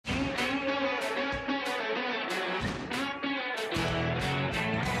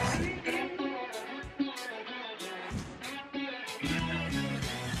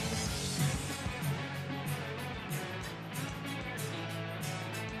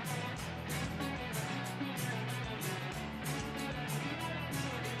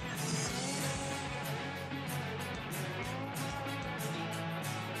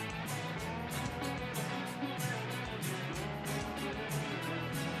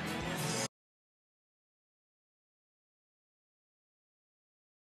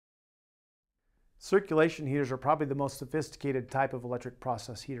Circulation heaters are probably the most sophisticated type of electric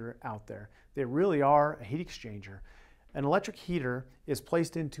process heater out there. They really are a heat exchanger. An electric heater is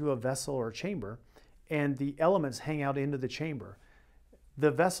placed into a vessel or chamber, and the elements hang out into the chamber. The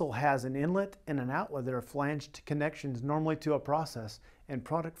vessel has an inlet and an outlet that are flanged connections normally to a process, and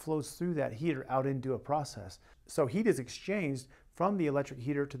product flows through that heater out into a process. So heat is exchanged from the electric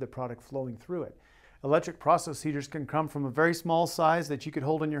heater to the product flowing through it. Electric process heaters can come from a very small size that you could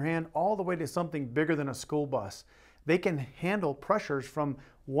hold in your hand all the way to something bigger than a school bus. They can handle pressures from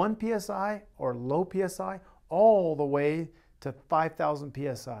 1 psi or low psi all the way to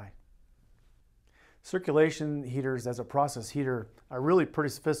 5,000 psi. Circulation heaters as a process heater are really pretty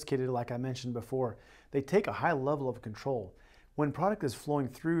sophisticated, like I mentioned before. They take a high level of control. When product is flowing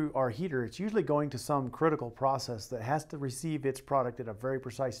through our heater, it's usually going to some critical process that has to receive its product at a very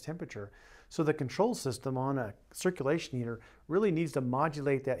precise temperature. So the control system on a circulation heater really needs to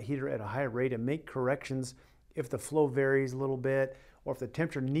modulate that heater at a high rate and make corrections if the flow varies a little bit or if the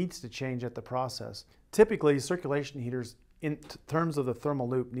temperature needs to change at the process. Typically, circulation heaters, in terms of the thermal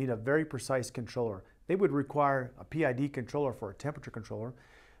loop, need a very precise controller. They would require a PID controller for a temperature controller.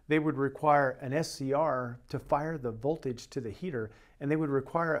 They would require an SCR to fire the voltage to the heater, and they would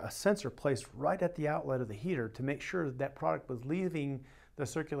require a sensor placed right at the outlet of the heater to make sure that that product was leaving the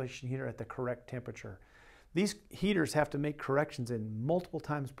circulation heater at the correct temperature. These heaters have to make corrections in multiple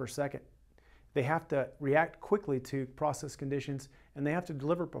times per second. They have to react quickly to process conditions, and they have to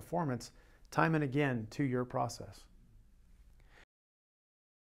deliver performance time and again to your process.